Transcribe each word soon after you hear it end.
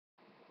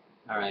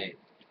Alright,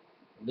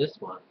 this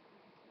one,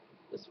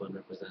 this one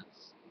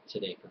represents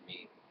today for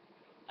me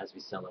as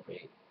we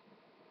celebrate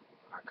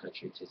our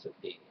country to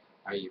be.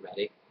 Are you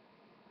ready?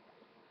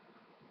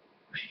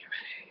 Are you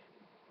ready?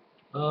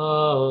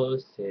 Oh,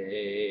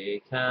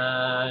 say,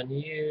 can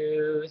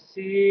you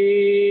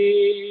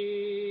see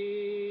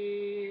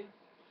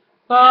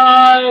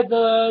by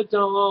the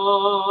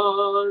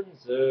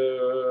dawn's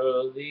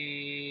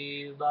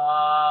early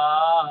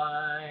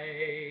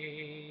light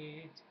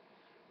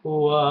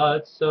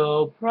what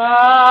so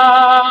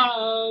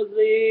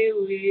proudly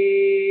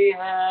we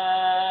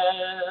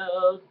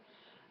held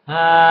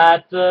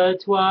at the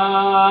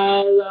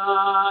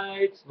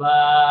twilight's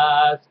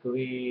last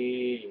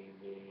gleaming,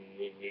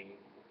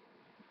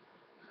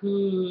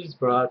 whose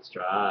broad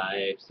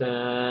stripes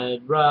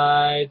and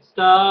bright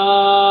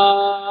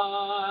stars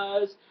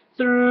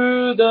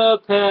through the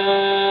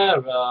perilous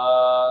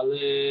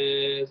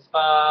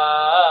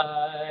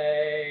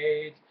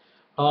fight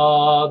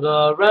all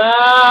the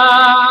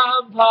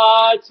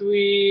ramparts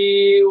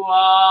we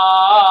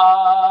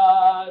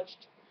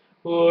watched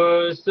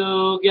were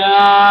so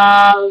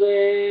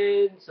gallantly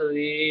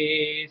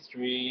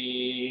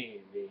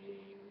streaming,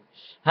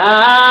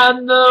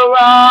 and the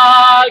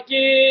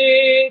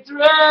rocket's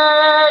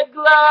red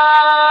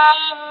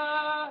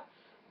glare,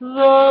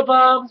 the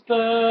bombs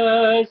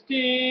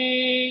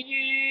bursting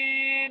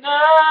in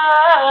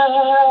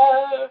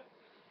air,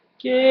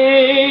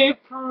 gave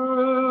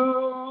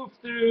proof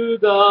through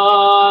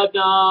the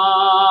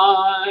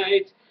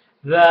night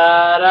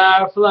that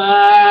our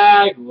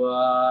flag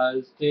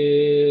was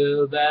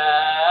still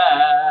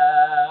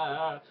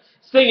there.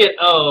 Sing it,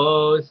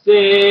 oh,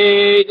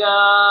 sing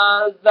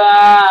us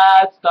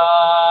that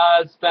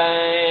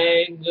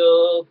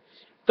star-spangled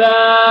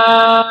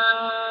banner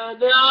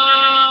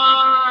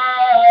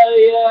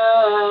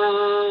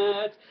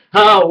yet.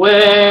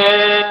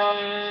 Wave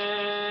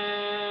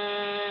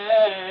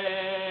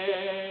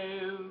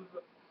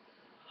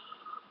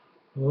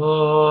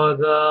o'er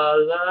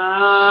the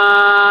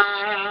land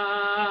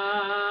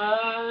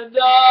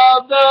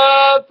of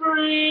the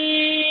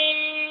free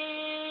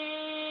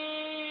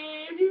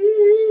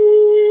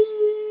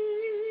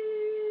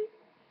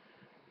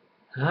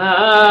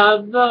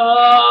and the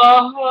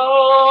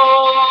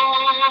home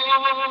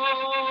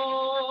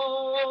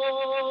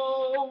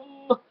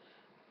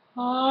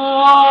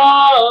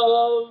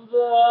of the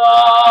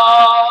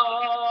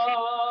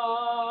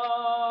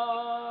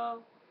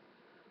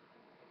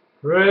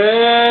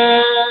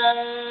brave.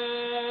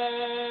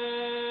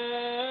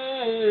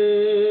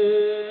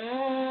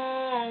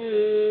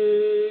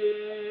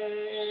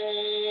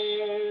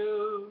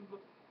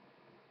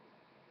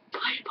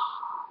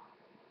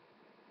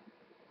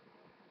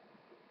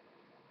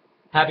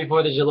 Happy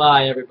 4th of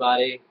July,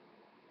 everybody.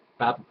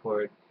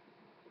 Rappaport.